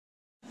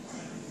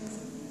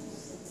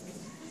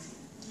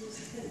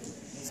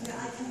Yeah,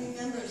 I can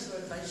remember, so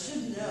if I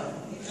should know.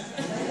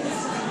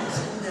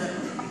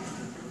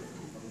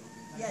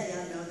 Yeah,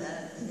 I know that.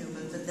 I knew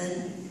it, but then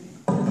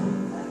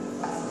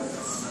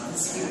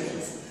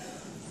experience.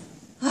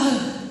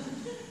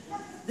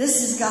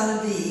 This has got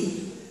to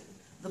be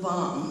the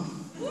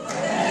bomb.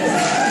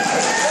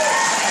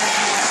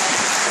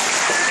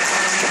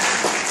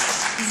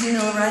 Because you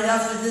know, right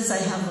after this, I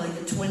have like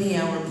a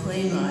 20-hour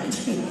plane ride.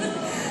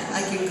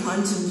 I can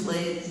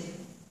contemplate.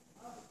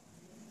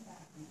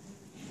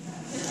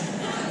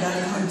 I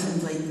gotta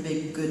contemplate the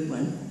big good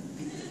one.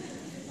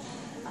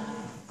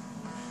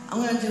 I'm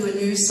gonna do a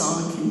new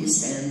song. Can you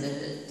stand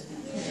it?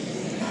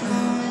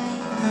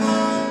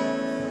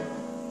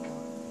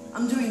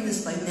 I'm doing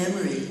this by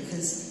memory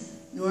because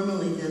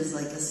normally there's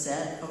like a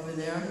set over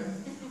there,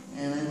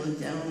 and I look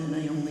down and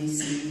I only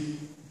see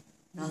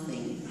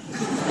nothing.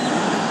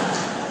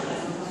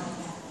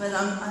 But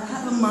I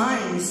have a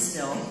mind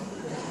still.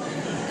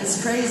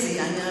 It's crazy,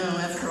 I know,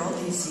 after all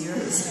these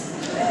years.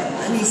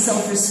 Any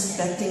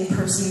self-respecting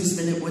person who's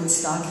been at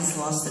Woodstock has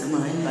lost their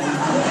mind by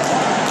now.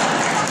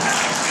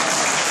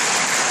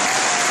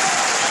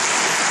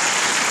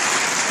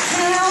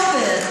 Can't help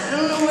it. I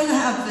don't know what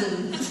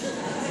happened.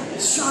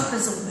 Sharp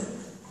as a whip.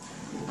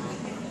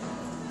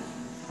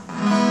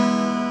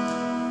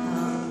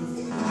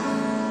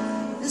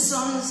 This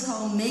song is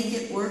called Make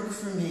It Work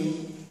For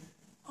Me.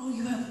 Oh,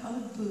 you have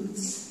Ugg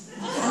boots.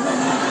 I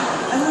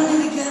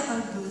wanted to get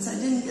Ugg boots. I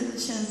didn't get a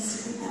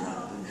chance to get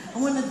Ugg boots. I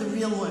wanted the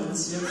real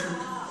ones, you know,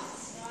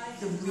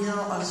 the real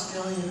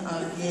Australian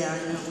Ugg. Yeah, I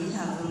know, we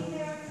have them.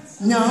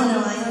 No,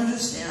 I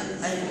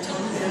understand. I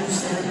totally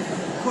understand.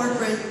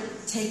 Corporate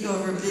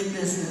takeover, big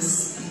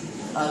business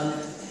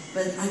Ugg.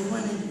 But I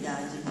wanted, yeah, I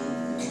did want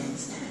the real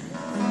ones.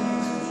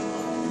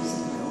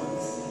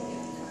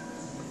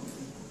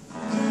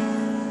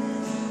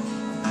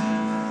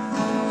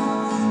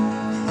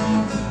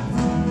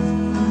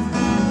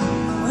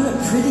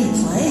 Pretty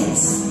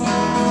place.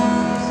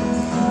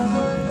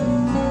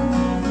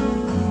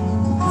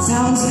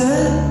 Sounds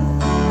good?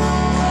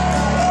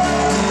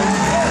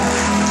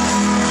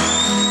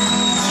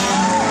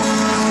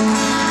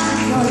 I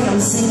feel like I'm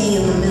singing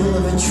in the middle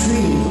of a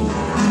tree.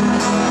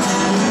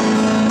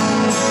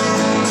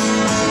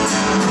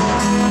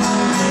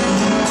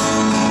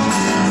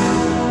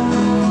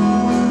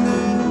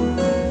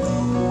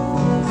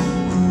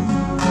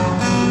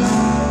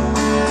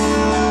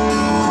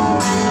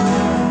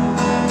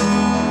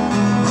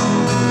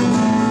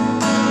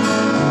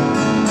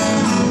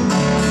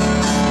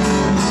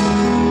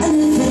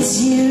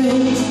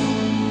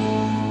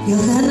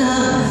 You're gonna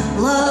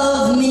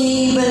love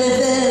me, but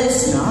if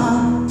it's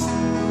not,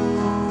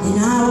 then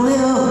I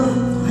will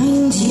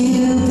find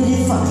you. But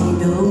if I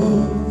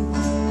don't,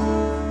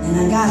 then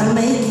I gotta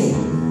make it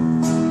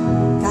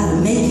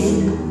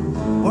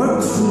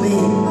work for me.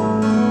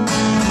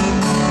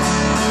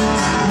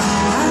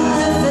 And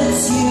if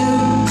it's you,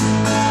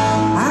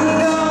 I'm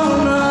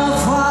gonna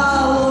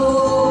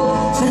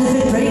follow. But if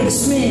it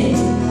breaks me,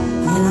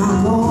 then I'll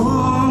go.